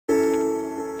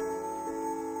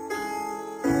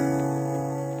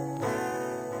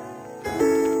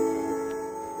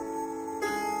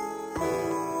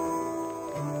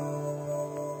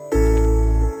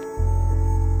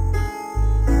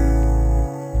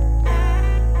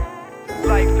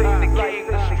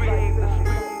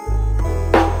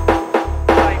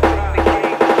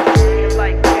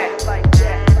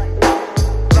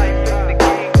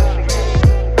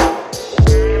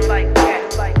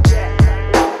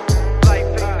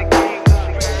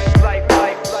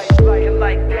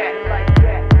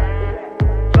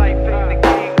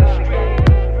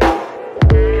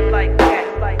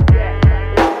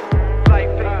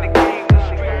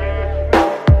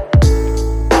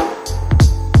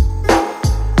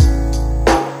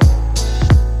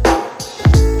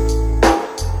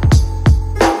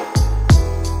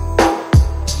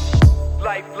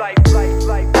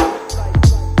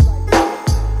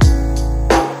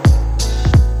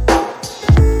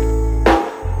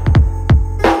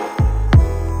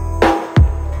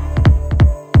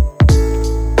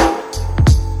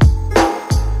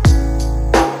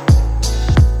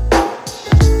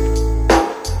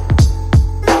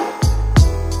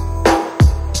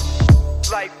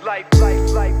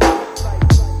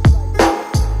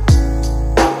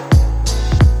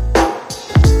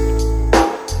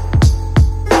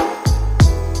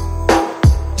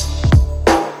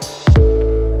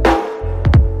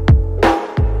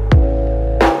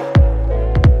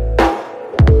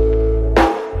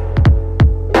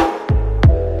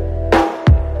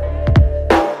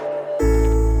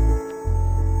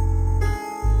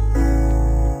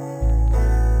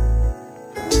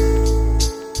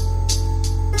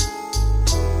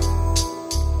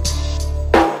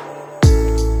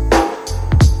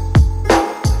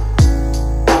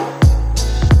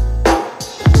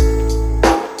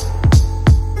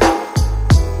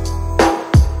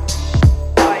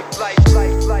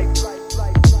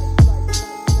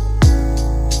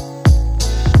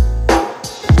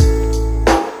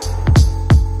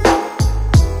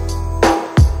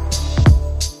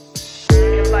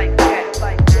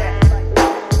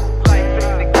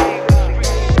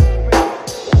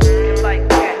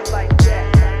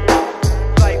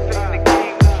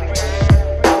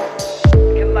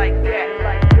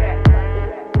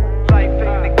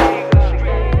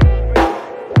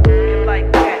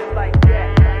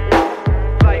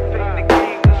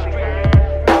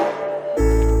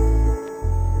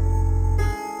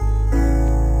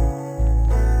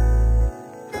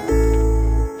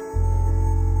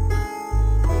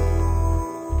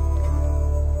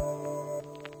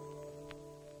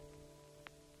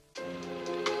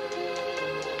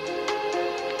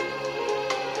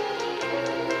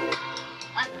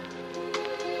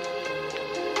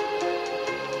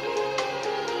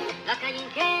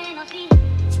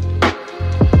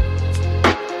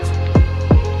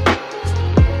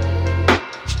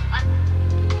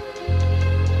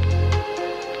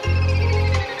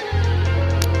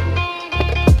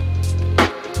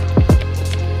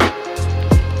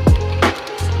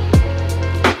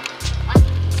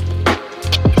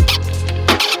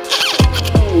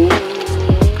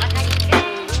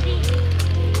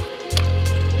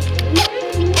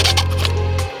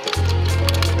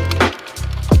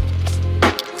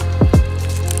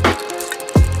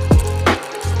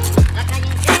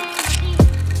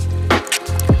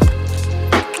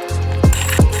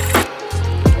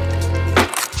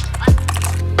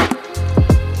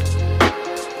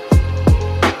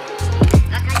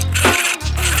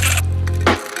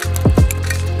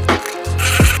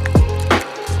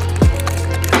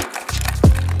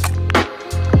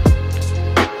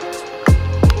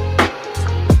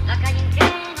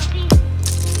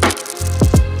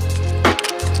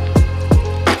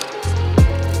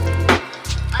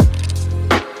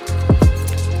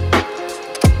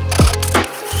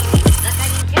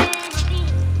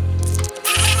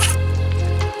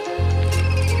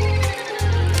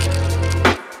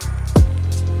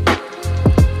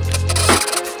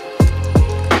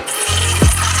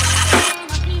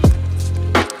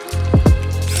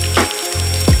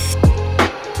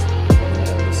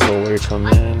come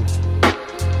in,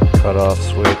 cut off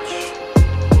switch,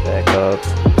 back up,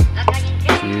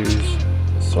 fuse,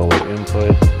 solar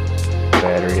input,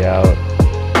 battery out,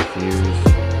 fuse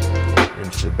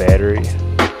into the battery,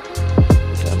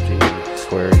 this empty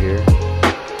square here, to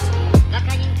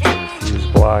the fuse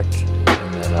block,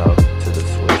 and then out to the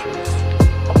switches.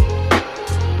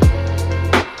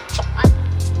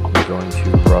 I'm going to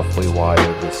roughly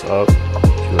wire this up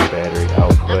to a battery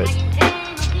output.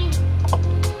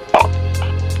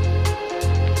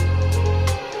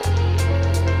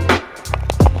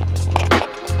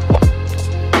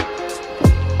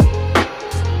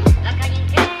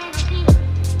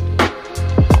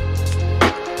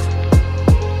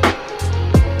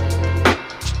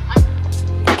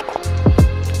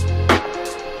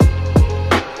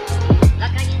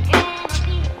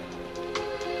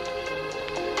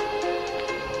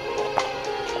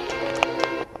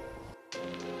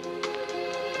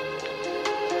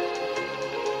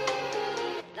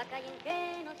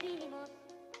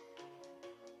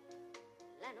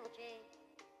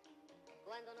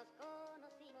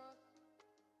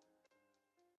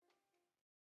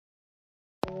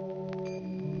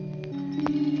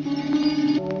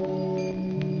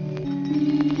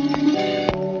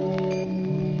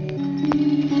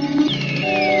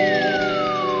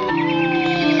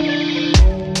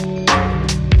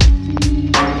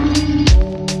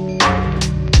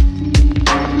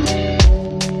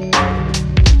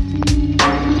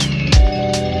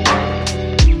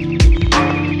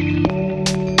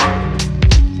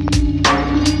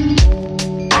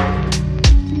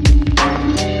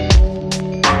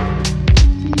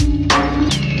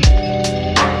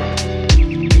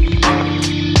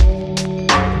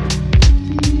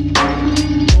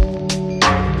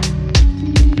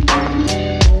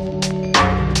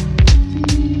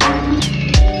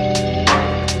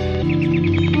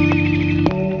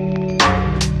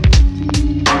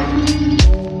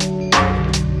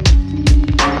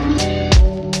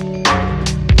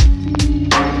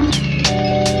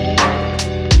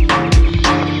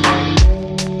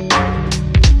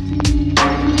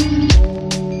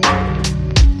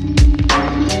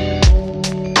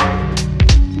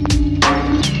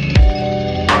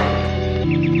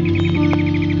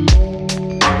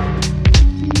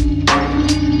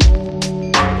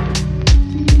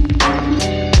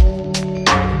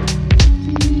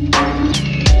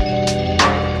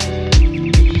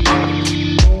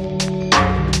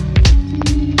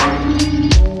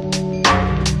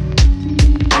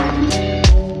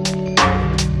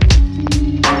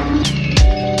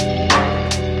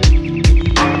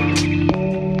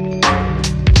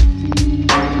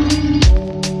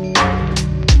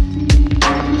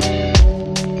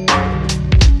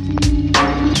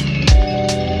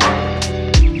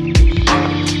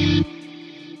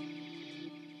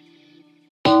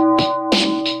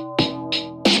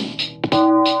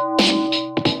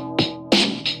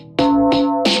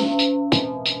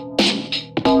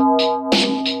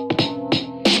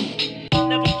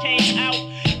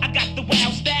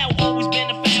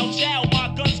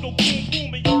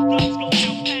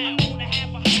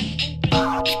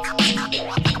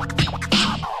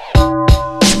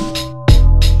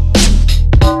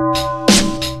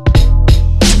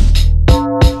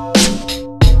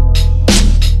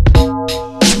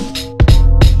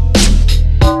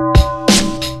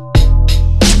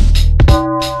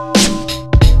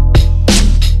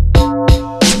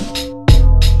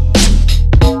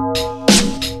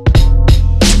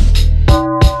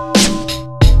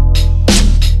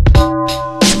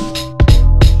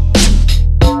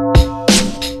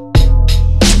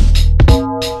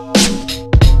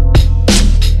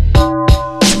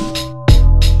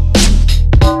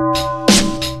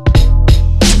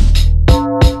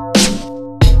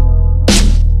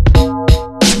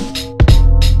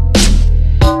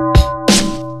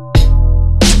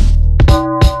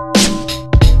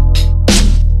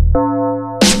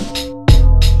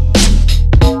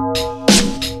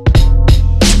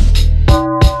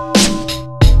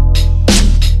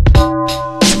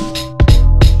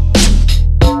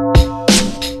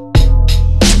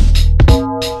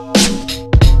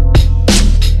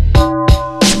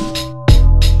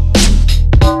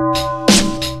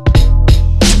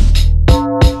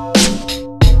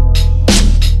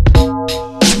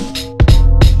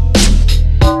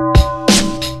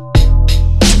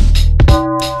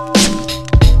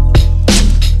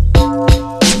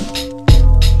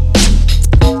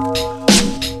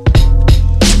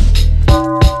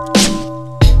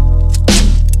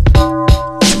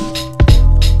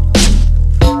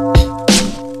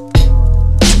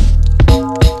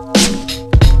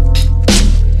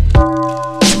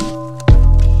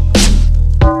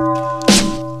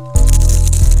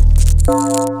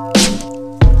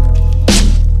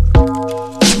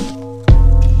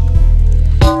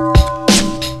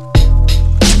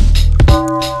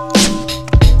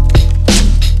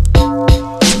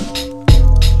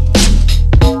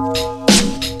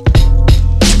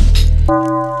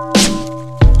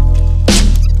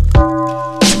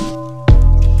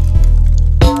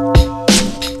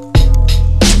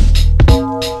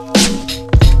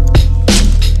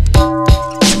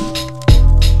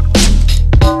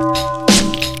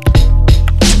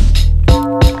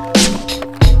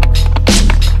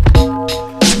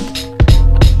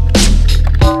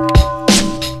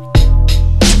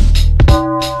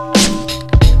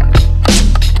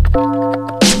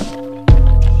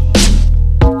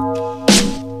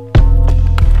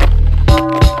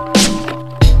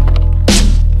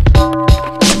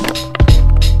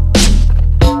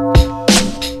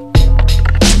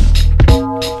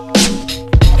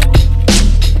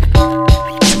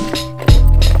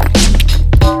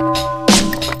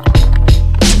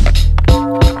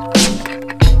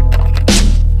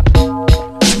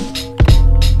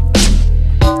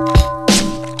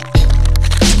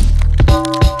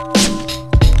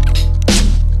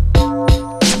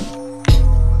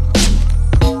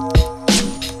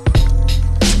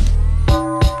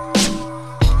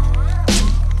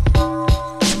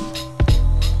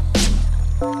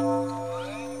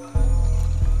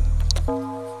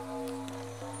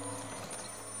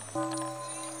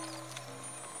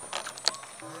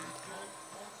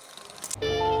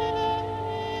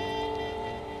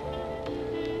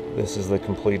 This is the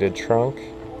completed trunk.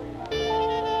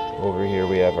 Over here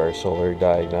we have our solar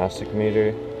diagnostic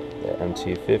meter, the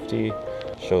MT50,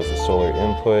 shows the solar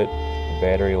input, the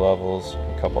battery levels,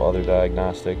 a couple other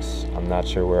diagnostics. I'm not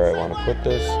sure where I want to put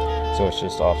this, so it's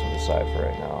just off to the side for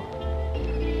right now.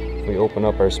 If we open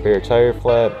up our spare tire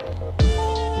flap,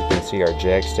 you can see our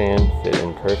jack stand fit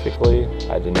in perfectly.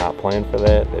 I did not plan for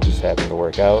that, that just happened to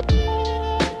work out.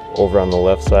 Over on the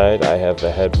left side, I have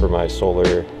the head for my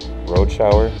solar road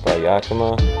shower by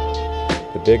Yakima.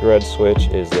 The big red switch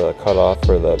is the cutoff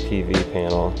for the PV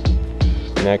panel.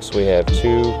 Next we have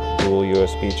two dual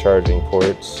USB charging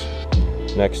ports.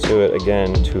 Next to it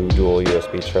again, two dual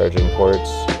USB charging ports.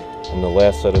 And the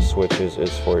last set of switches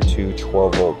is for two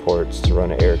 12-volt ports to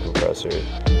run an air compressor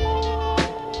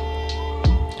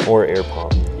or air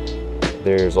pump.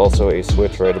 There's also a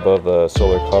switch right above the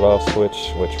solar cutoff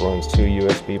switch, which runs two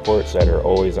USB ports that are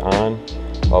always on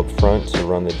up front to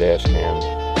run the dash cam.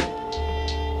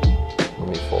 Let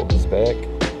me fold this back.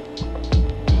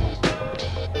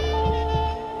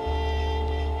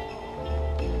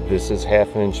 This is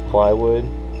 1/2-inch plywood,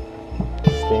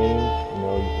 stained. You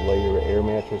know, you can lay your air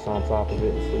mattress on top of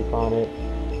it and sleep on it.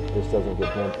 This doesn't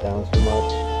get bent down too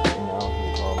much. And now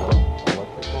here's all the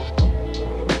electrical.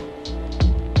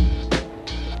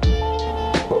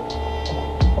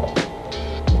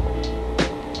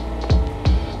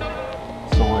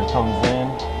 Solar comes in,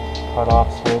 cut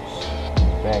off switch,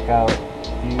 back out,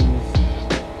 fuse,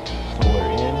 solar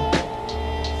in,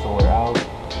 solar out,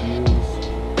 fuse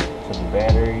to the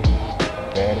battery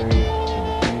to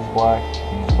the fuse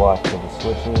block to the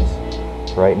switches.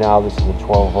 Right now this is a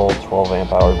 12-volt, 12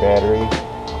 amp hour battery,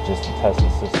 just to test the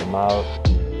system out.